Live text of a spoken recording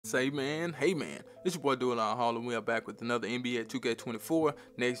Say man, hey man, it's your boy Dualon Hall, and we are back with another NBA 2K24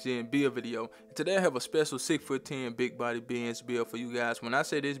 Next Gen build video. And today I have a special 6'10" big body Benz build for you guys. When I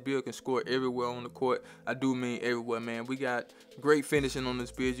say this build can score everywhere on the court, I do mean everywhere, man. We got great finishing on this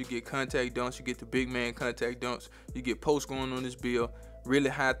build. You get contact dunks, you get the big man contact dunks, you get post going on this build. Really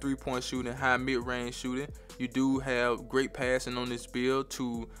high three-point shooting, high mid-range shooting. You do have great passing on this build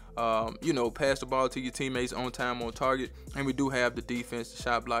to, pass the ball to your teammates on time, on target. And we do have the defense, the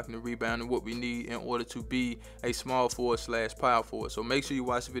shot blocking, the rebounding, what we need in order to be a small forward / power forward. So make sure you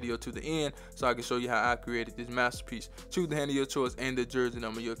watch the video to the end so I can show you how I created this masterpiece. Choose the hand of your choice and the jersey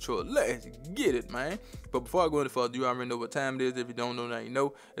number of your choice. Let's get it, man. But before I go any further, you already know what time it is. If you don't know, now you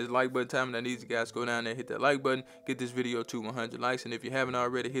know. It's like button time, and I need you guys to go down there and hit that like button. Get this video to 100 likes. And if you haven't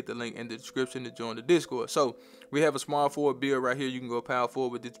already, hit the link in the description to join the Discord. So we have a small forward build right here. You can go power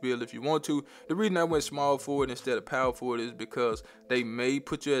forward with this build if you want to. The reason I went small forward instead of power forward is because they may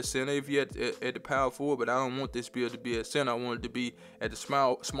put you at center if you're at the power forward, but I don't want this build to be at center. I want it to be at the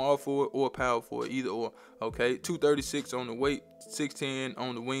small forward or power forward, either or. Okay, 236 on the weight, 6'10"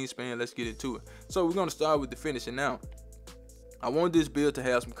 on the wingspan. Let's get into it. So we're gonna start with the finishing now. I want this build to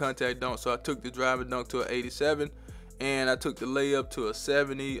have some contact dunk, so I took the driving dunk to an 87. And I took the layup to a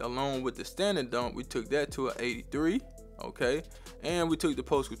 70, along with the standing dunk. We took that to an 83, okay? And we took the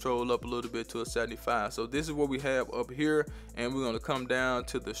post control up a little bit to a 75. So this is what we have up here, and we're gonna come down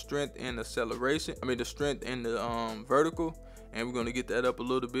to the strength and acceleration. The strength and the vertical, and we're gonna get that up a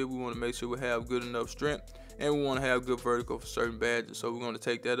little bit. We wanna make sure we have good enough strength, and we wanna have good vertical for certain badges. So we're gonna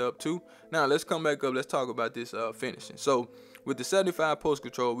take that up too. Now let's come back up. Let's talk about this finishing. So with the 75 post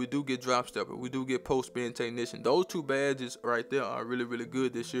control, we do get drop stepper, we do get post spin technician. Those two badges right there are really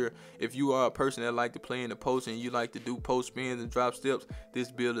good this year. If you are a person that like to play in the post and you like to do post spins and drop steps,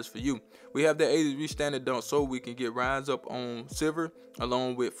 this build is for you. We have the 83 standard dunk, so we can get rise up on silver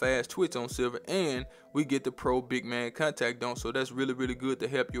along with fast twitch on silver, and we get the pro big man contact dunk, so that's really good to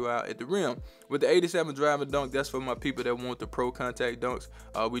help you out at the rim. With the 87 driving dunk, that's for my people that want the pro contact dunks.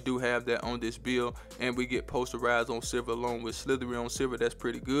 We do have that on this build, and we get posterized on silver along with slithery on silver. That's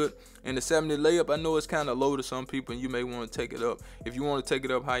pretty good. And the 70 layup, I know it's kind of low to some people, and you may want to take it up. If you want to take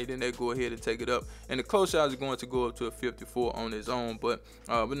it up higher than that, go ahead and take it up. And the close shots are going to go up to a 54 on its own, but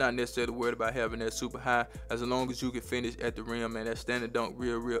we're not necessarily worried about having that super high, as long as you can finish at the rim, and that standing dunk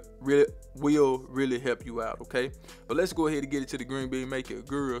will really help you out, okay? But let's go ahead and get it to the green bean, make it a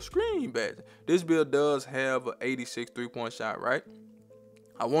girl scream badge. This build does have an 86 three-point shot, right?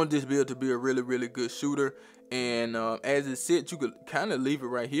 I want this build to be a really good shooter, and as it sits, you could kind of leave it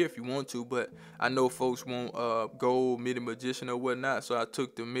right here if you want to, but I know folks want gold midi magician or whatnot, so I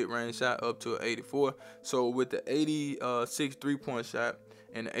took the mid-range shot up to an 84. So with the 86 three-point shot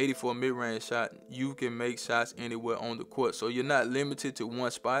and the 84 mid-range shot, you can make shots anywhere on the court. So you're not limited to one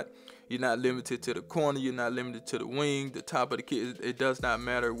spot. You're not limited to the corner. You're not limited to the wing, the top of the kit. It does not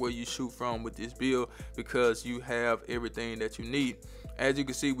matter where you shoot from with this build, because you have everything that you need. As you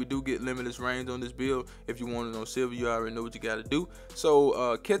can see, we do get limitless range on this build. If you want it on silver, you already know what you got to do.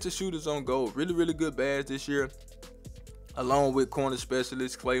 So catch the shooters on gold. Really good badge this year, along with corner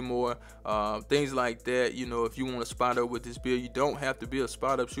specialist, Claymore, things like that. You know, if you want to spot up with this build, you don't have to be a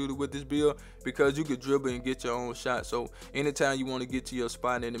spot up shooter with this build, because you could dribble and get your own shot. So anytime you want to get to your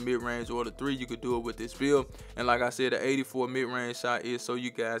spot in the mid-range or the three, you could do it with this build. And like I said, the 84 mid-range shot is so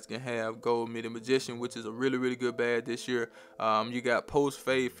you guys can have gold midi magician, which is a really good badge this year. You got post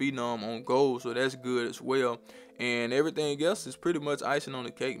fade phenom on gold, so that's good as well. And everything else is pretty much icing on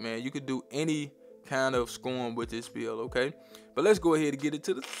the cake, man. You could do any kind of scoring with this build, okay? But let's go ahead and get it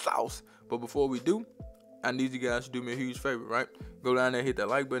to the sauce. But before we do, I need you guys to do me a huge favor, right? Go down there, hit that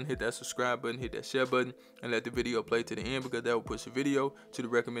like button, hit that subscribe button, hit that share button, and let the video play to the end, because that will push the video to the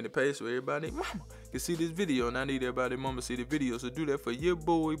recommended page so everybody mama can see this video. And I need everybody mama to see the video, so do that for your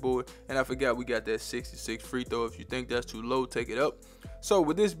boy. And I forgot we got that 66 free throw. If you think that's too low, take it up. So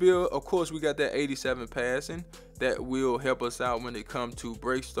with this build, of course, we got that 87 passing that will help us out when it comes to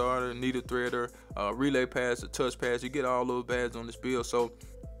break starter, needle threader, relay pass, or touch pass. You get all those badges on this build, so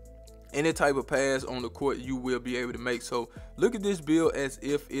any type of pass on the court you will be able to make. So look at this build as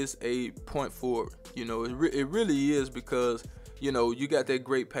if it's a point forward. You know, it really is, because you know, you got that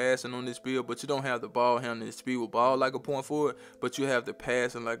great passing on this build, but you don't have the ball handling speed with ball like a point forward, but you have the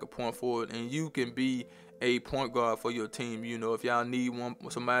passing like a point forward, and you can be a point guard for your team. You know, if y'all need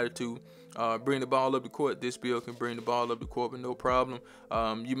somebody to bring the ball up the court, this build can bring the ball up the court with no problem.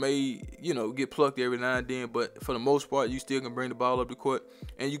 You may, get plucked every now and then, but for the most part, you still can bring the ball up the court,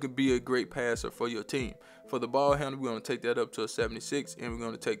 and you can be a great passer for your team. For the ball handle, we're going to take that up to a 76, and we're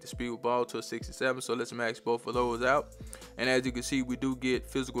going to take the speed with ball to a 67. So let's max both of those out. And as you can see, we do get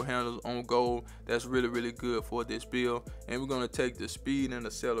physical handles on gold. That's really, really good for this build. And we're going to take the speed and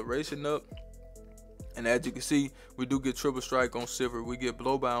acceleration up. And as you can see, we do get triple strike on silver. We get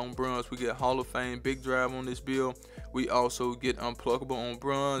blow by on bronze. We get Hall of Fame big drive on this build. We also get unpluckable on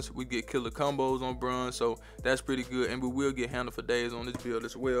bronze. We get killer combos on bronze. So that's pretty good. And we will get handle for days on this build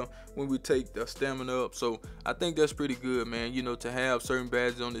as well when we take the stamina up. So I think that's pretty good, man. You know, to have certain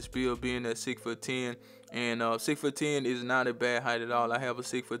badges on this build, being at 6'10". And 6'10" is not a bad height at all. I have a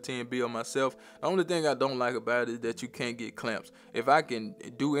 6'10" build myself. The only thing I don't like about it is that you can't get clamps. If I can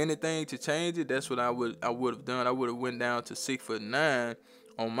do anything to change it, that's what I would have done. I would have went down to 6'9"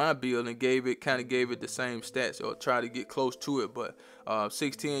 on my build and gave it the same stats, or try to get close to it. But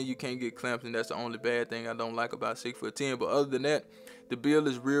 6'10", you can't get clamps, and that's the only bad thing I don't like about 6'10". But other than that, the build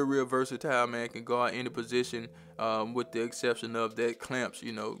is real versatile, man. Can guard any position, with the exception of that clamps,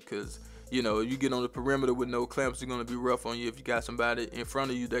 you know, because you know, you get on the perimeter with no clamps, it's going to be rough on you if you got somebody in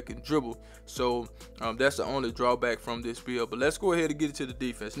front of you that can dribble. So that's the only drawback from this build. But let's go ahead and get into the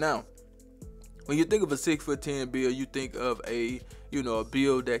defense. Now, when you think of a 6'10" build, you think of a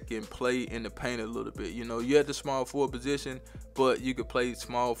build that can play in the paint a little bit. You know, you're at the small forward position, but you can play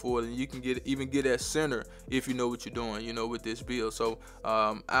small forward, and you can even get at center if you know what you're doing, you know, with this build. So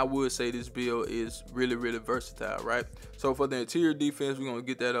I would say this build is really versatile, right? So for the interior defense, we're going to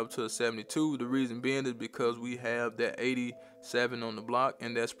get that up to a 72. The reason being is because we have that 87 on the block,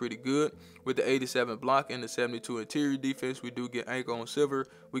 and that's pretty good. With the 87 block and the 72 interior defense, we do get anchor on silver.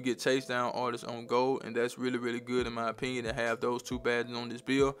 We get chase down artists on gold, and that's really good in my opinion to have those two badges on this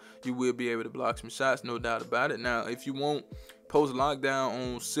build. You will be able to block some shots, no doubt about it. Now, if you want post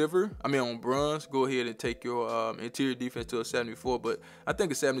lockdown on bronze, go ahead and take your interior defense to a 74. But I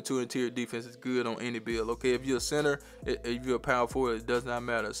think a 72 interior defense is good on any build. Okay, if you're a center, if you're a power forward, it does not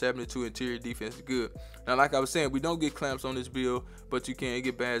matter. 72 interior defense is good. Now, like I was saying, we don't get clamps on this build, but you can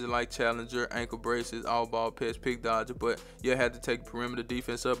get badges like challenger, ankle braces, all ball pets, pick dodger. But you have to take perimeter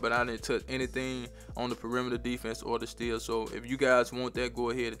defense up. But I didn't touch anything on the perimeter defense or the steal. So if you guys want that, go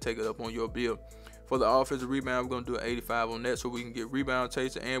ahead and take it up on your build. For the offensive rebound, we're going to do an 85 on that, so we can get rebound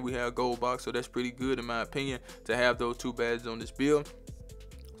chaser, and we have gold box. So that's pretty good in my opinion to have those two badges on this build,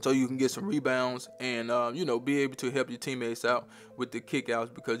 so you can get some rebounds and be able to help your teammates out with the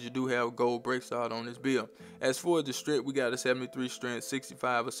kickouts, because you do have gold break start on this build. As for the strength, we got a 73 strength,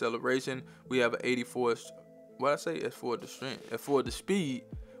 65 acceleration. We have an 84. What I say? As for the strength, as for the speed,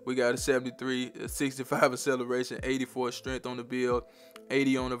 we got a 73, 65 acceleration, 84 strength on the build,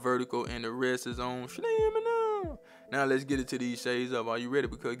 80 on the vertical, and the rest is on stamina. Now let's get into these shades up. Are you ready?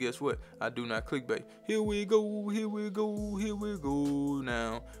 Because guess what? I do not clickbait. Here we go, here we go, here we go.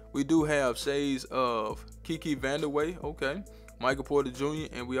 Now, we do have shades of Kiki Vandeweghe, okay, Michael Porter Jr.,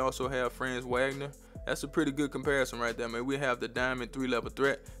 and we also have Franz Wagner. That's a pretty good comparison right there, man. We have the diamond 3-level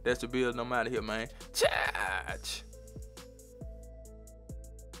threat. That's the build. I'm out of here, man. Charge!